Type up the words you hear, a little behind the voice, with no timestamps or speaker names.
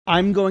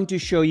I'm going to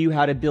show you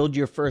how to build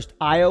your first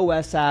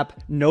iOS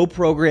app, no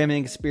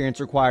programming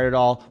experience required at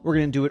all. We're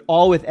going to do it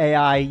all with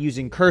AI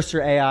using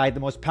Cursor AI, the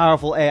most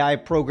powerful AI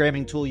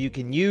programming tool you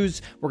can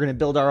use. We're going to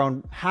build our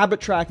own habit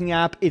tracking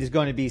app. It is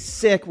going to be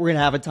sick. We're going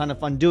to have a ton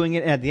of fun doing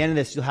it. And at the end of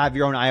this, you'll have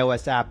your own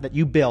iOS app that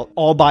you built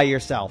all by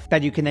yourself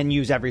that you can then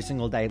use every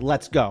single day.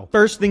 Let's go.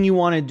 First thing you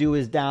want to do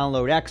is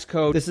download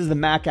Xcode. This is the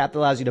Mac app that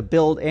allows you to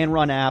build and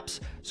run apps.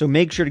 So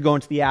make sure to go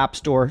into the App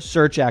Store,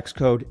 search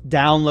Xcode,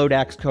 download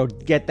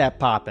Xcode, get that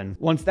popping.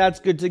 Once that's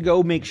good to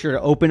go, make sure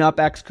to open up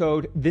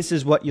Xcode. This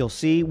is what you'll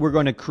see. We're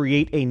going to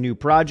create a new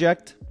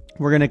project.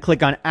 We're going to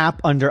click on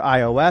App under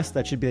iOS.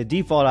 That should be the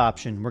default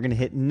option. We're going to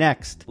hit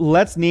Next.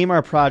 Let's name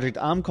our project.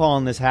 I'm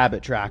calling this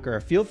Habit Tracker.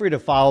 Feel free to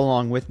follow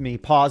along with me.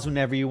 Pause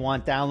whenever you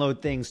want.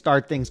 Download things,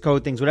 start things,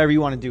 code things, whatever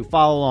you want to do.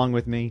 Follow along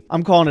with me.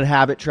 I'm calling it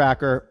Habit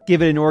Tracker.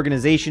 Give it an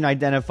organization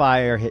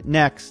identifier. Hit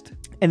Next.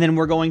 And then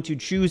we're going to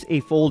choose a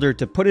folder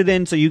to put it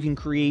in, so you can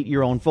create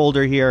your own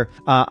folder here.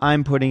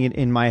 I'm putting it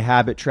in my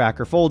habit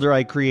tracker folder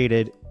I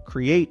created.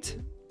 Create.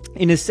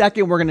 In a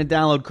second, we're going to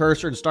download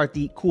Cursor and start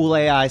the cool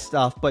AI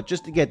stuff. But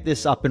just to get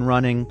this up and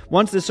running,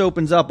 once this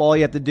opens up, all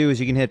you have to do is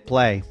you can hit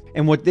play.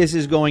 And what this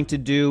is going to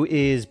do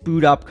is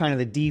boot up kind of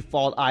the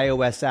default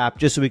iOS app,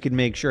 just so we can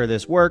make sure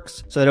this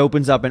works. So it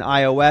opens up an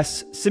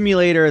iOS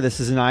simulator.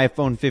 This is an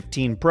iPhone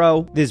 15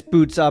 Pro. This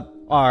boots up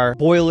our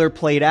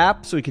boilerplate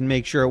app so we can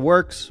make sure it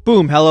works.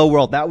 Boom, hello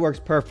world. That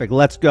works perfect.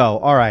 Let's go.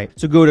 All right.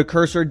 So go to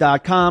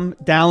cursor.com,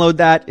 download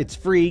that. It's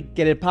free.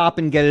 Get it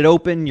popping, get it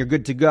open. You're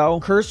good to go.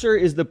 Cursor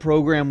is the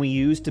program we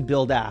use to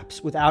build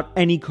apps without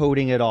any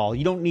coding at all.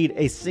 You don't need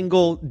a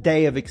single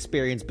day of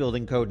experience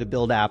building code to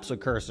build apps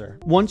with Cursor.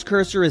 Once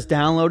Cursor is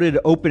downloaded,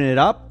 open it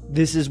up.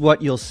 This is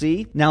what you'll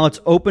see. Now let's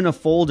open a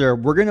folder.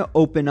 We're going to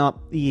open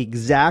up the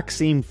exact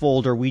same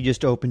folder we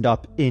just opened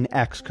up in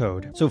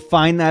Xcode. So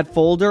find that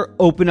folder,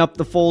 open up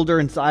the folder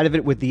inside of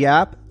it with the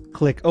app,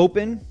 click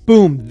open.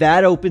 Boom,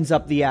 that opens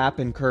up the app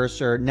in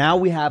Cursor. Now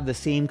we have the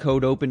same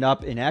code opened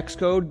up in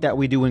Xcode that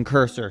we do in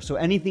Cursor. So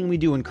anything we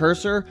do in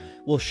Cursor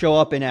will show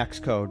up in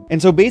Xcode.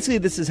 And so basically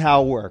this is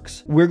how it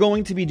works. We're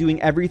going to be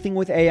doing everything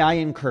with AI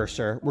in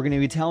Cursor. We're going to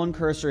be telling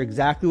Cursor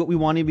exactly what we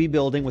want to be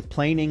building with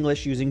plain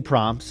English using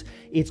prompts.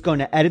 It's going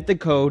to edit the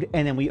code,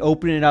 and then we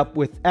open it up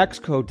with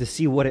Xcode to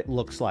see what it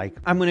looks like.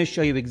 I'm going to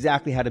show you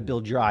exactly how to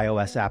build your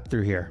iOS app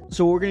through here.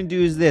 So what we're going to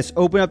do is this.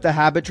 Open up the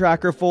habit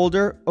tracker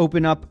folder,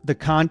 open up the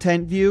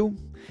content view.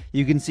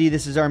 You can see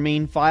this is our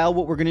main file.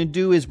 What we're going to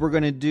do is we're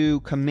going to do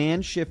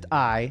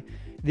Command-Shift-I.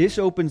 This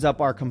opens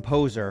up our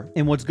composer.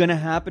 And what's going to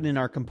happen in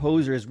our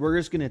composer is we're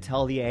just going to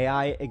tell the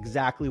AI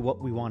exactly what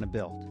we want to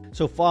build.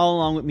 So follow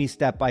along with me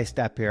step by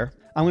step here.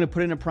 I'm going to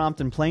put in a prompt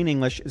in plain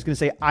English. It's going to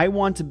say, I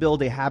want to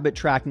build a habit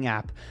tracking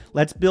app.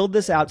 Let's build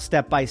this out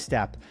step by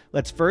step.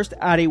 Let's first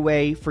add a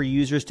way for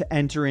users to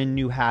enter in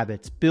new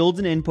habits. Build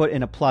an input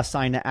and a plus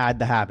sign to add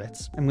the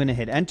habits. I'm going to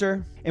hit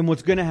enter. And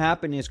what's going to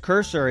happen is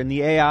Cursor and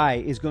the AI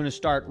is going to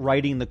start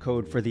writing the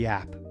code for the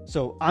app.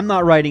 So I'm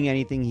not writing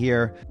anything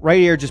here. Right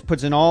here just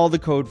puts in all the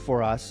code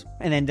for us.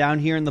 And then down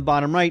here in the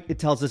bottom right, it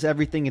tells us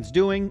everything it's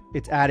doing.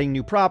 It's adding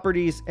new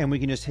properties, and we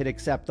can just hit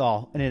accept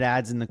all, and it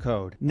adds in the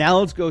code. Now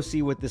let's go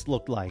see what this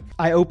looked like.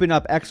 I open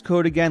up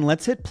Xcode again.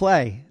 Let's hit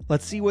play.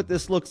 Let's see what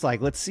this looks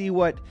like. Let's see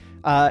what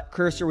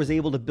Cursor was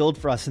able to build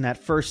for us in that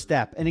first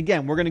step. And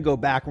again, we're going to go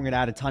back. We're going to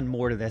add a ton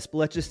more to this, but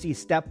let's just see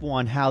step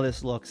one, how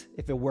this looks,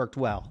 if it worked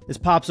well. This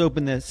pops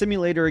open the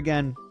simulator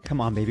again. Come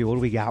on, baby. What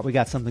do we got? We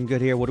got something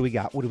good here. What do we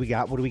got? What do we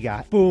got? What do we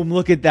got? Boom.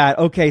 Look at that.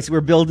 Okay. So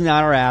we're building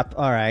out our app.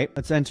 All right.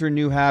 Let's enter a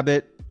new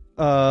habit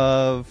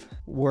of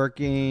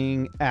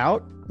working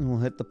out, and we'll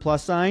hit the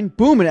plus sign.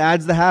 Boom. It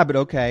adds the habit.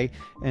 Okay.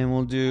 And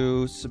we'll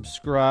do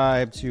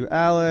subscribe to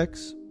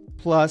Alex.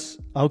 Plus,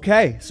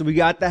 okay, so we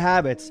got the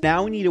habits.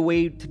 Now we need a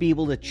way to be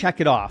able to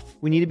check it off.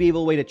 We need to be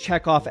able to way to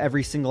check off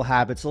every single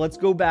habit. So let's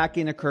go back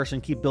into Cursor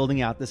and keep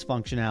building out this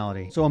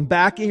functionality. So I'm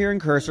back here in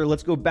Cursor.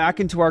 Let's go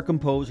back into our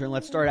composer and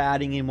let's start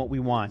adding in what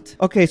we want.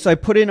 Okay, so I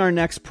put in our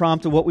next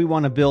prompt of what we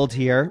want to build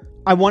here.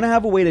 I want to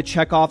have a way to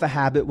check off a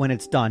habit when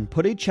it's done.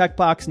 Put a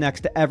checkbox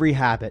next to every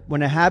habit.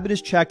 When a habit is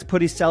checked,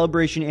 put a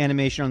celebration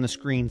animation on the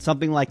screen,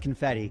 something like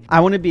confetti. I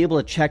want to be able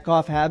to check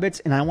off habits,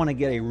 and I want to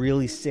get a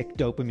really sick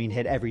dopamine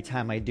hit every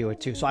time I do it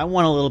too. So I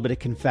want a little bit of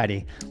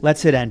confetti.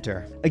 Let's hit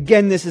enter.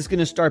 Again, this is going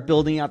to start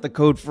building out the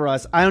code for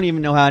us. I don't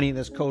even know how any of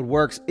this code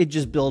works. It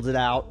just builds it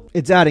out.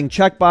 It's adding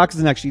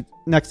checkboxes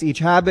next to each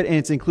habit, and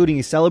it's including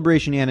a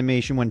celebration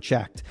animation when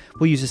checked.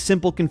 We'll use a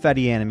simple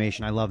confetti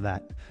animation. I love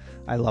that.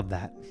 I love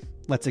that.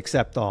 Let's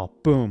accept all.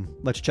 Boom.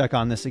 Let's check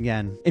on this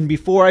again. And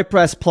before I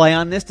press play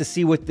on this to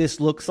see what this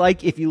looks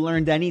like, if you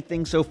learned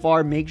anything so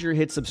far, make sure to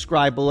hit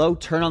subscribe below,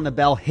 turn on the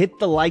bell, hit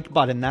the like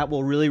button. That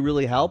will really,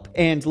 really help.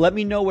 And let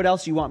me know what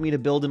else you want me to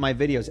build in my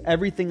videos.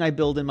 Everything I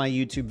build in my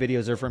YouTube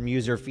videos are from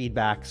user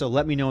feedback. So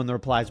let me know in the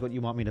replies what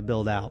you want me to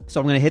build out. So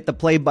I'm going to hit the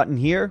play button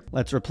here.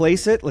 Let's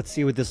replace it. Let's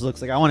see what this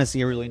looks like. I want to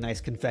see a really nice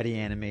confetti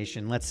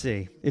animation. Let's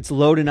see. It's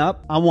loading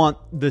up. I want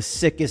the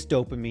sickest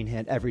dopamine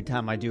hit every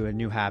time I do a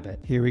new habit.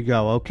 Here we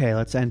go. Okay,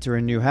 let's enter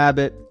a new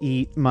habit.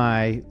 Eat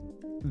my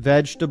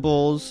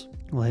vegetables.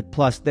 We'll hit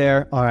plus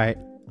there. All right,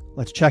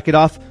 let's check it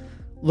off.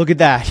 Look at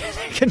that.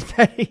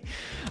 Confetti.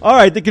 All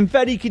right, the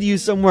confetti could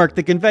use some work.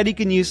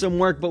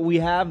 But we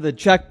have the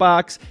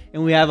checkbox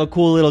and we have a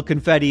cool little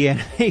confetti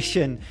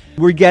animation.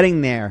 We're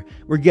getting there.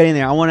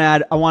 I want to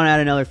add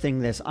another thing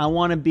to this. I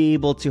want to be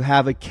able to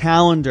have a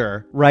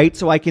calendar, right?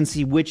 So I can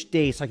see which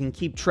days, so I can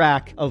keep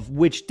track of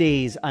which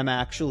days I'm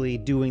actually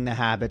doing the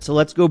habit. So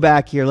let's go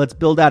back here. Let's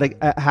build out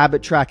a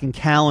habit tracking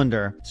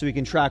calendar so we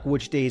can track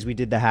which days we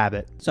did the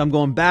habit. So I'm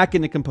going back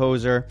into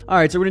Composer. All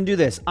right, so we're going to do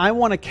this. I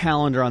want a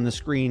calendar on the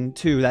screen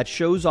too that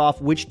shows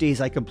off which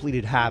days I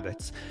completed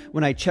habits.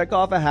 When I check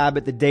off a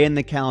habit, the day in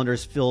the calendar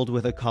is filled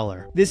with a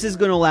color. This is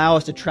going to allow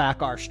us to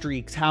track our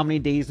streaks, how many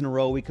days in a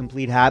row we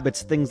complete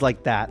habits, things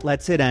like that.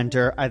 Let's hit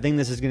enter. I think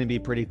this is going to be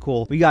pretty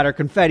cool. We got our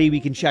confetti.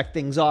 We can check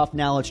things off.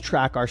 Now let's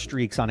track our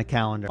streaks on a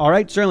calendar. All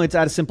right, certainly let's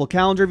add a simple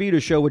calendar view to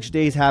show which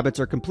days habits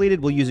are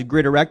completed. We'll use a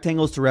grid of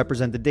rectangles to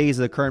represent the days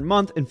of the current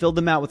month and fill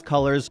them out with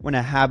colors when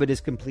a habit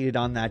is completed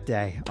on that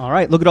day. All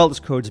right, look at all this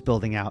code's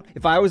building out.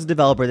 If I was a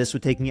developer, this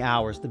would take me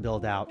hours to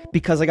build out.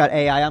 Because I got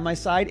AI on my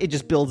side, it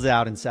just builds it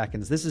out in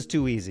seconds. This is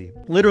too easy.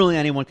 Literally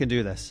anyone can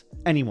do this.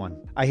 Anyone.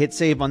 I hit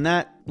save on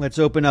that. Let's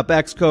open up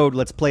Xcode.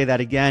 Let's play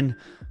that again.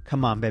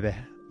 Come on, baby.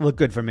 Look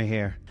good for me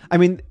here. I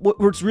mean,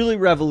 what's really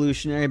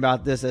revolutionary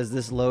about this as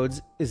this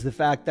loads is the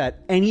fact that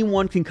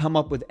anyone can come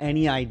up with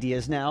any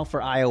ideas now for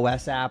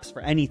iOS apps,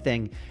 for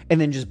anything, and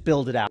then just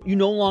build it out. You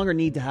no longer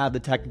need to have the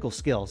technical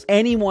skills.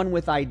 Anyone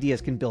with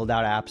ideas can build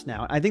out apps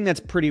now. I think that's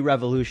pretty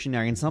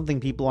revolutionary and something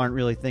people aren't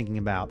really thinking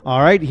about.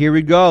 All right, here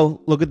we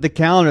go. Look at the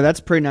calendar.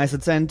 That's pretty nice.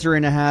 Let's enter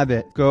in a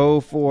habit.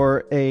 Go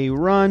for a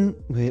run.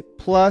 We hit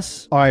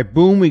plus. All right,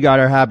 boom. We got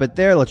our habit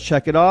there. Let's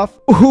check it off.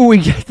 Ooh, we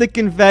get the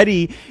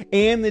confetti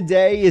and the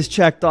day is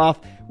checked off,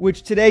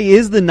 which today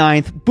is the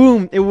 9th.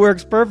 Boom, it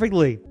works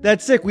perfectly.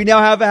 That's sick. We now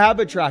have a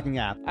habit tracking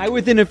app.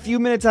 Within a few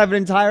minutes, have an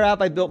entire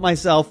app I built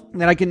myself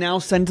that I can now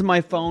send to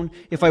my phone.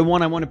 If I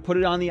want to put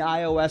it on the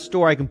iOS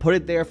store. I can put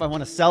it there. If I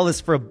want to sell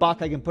this for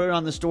 $1, I can put it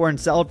on the store and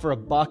sell it for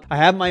 $1. I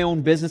have my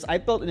own business. I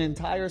built an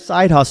entire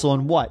side hustle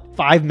in what,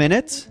 5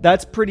 minutes?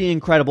 That's pretty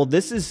incredible.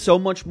 This is so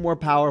much more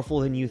powerful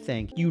than you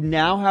think. You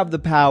now have the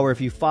power, if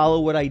you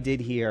follow what I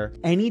did here.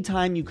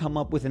 Anytime you come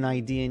up with an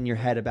idea in your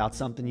head about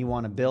something you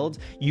want to build,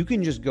 you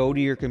can just go to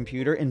your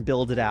computer and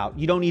build it out.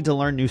 You don't need to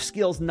learn new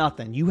skills,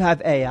 nothing. You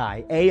have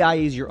AI. AI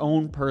is your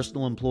own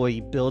personal employee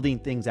building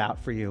things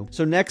out for you.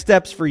 So next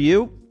steps for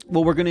you,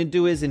 what we're going to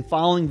do is in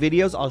following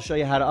videos, I'll show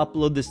you how to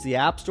upload this to the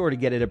App Store to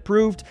get it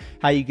approved,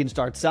 how you can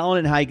start selling it,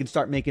 and how you can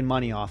start making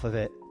money off of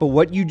it. But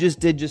what you just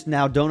did just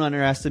now, don't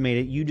underestimate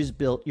it. You just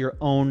built your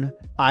own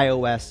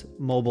iOS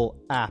mobile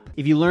app.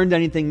 If you learned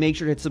anything, make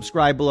sure to hit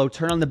subscribe below,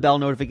 turn on the bell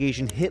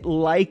notification, hit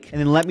like, and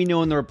then let me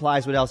know in the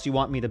replies what else you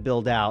want me to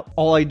build out.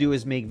 All I do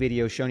is make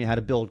videos showing you how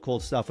to build cool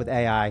stuff with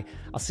AI.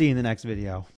 I'll see you in the next video.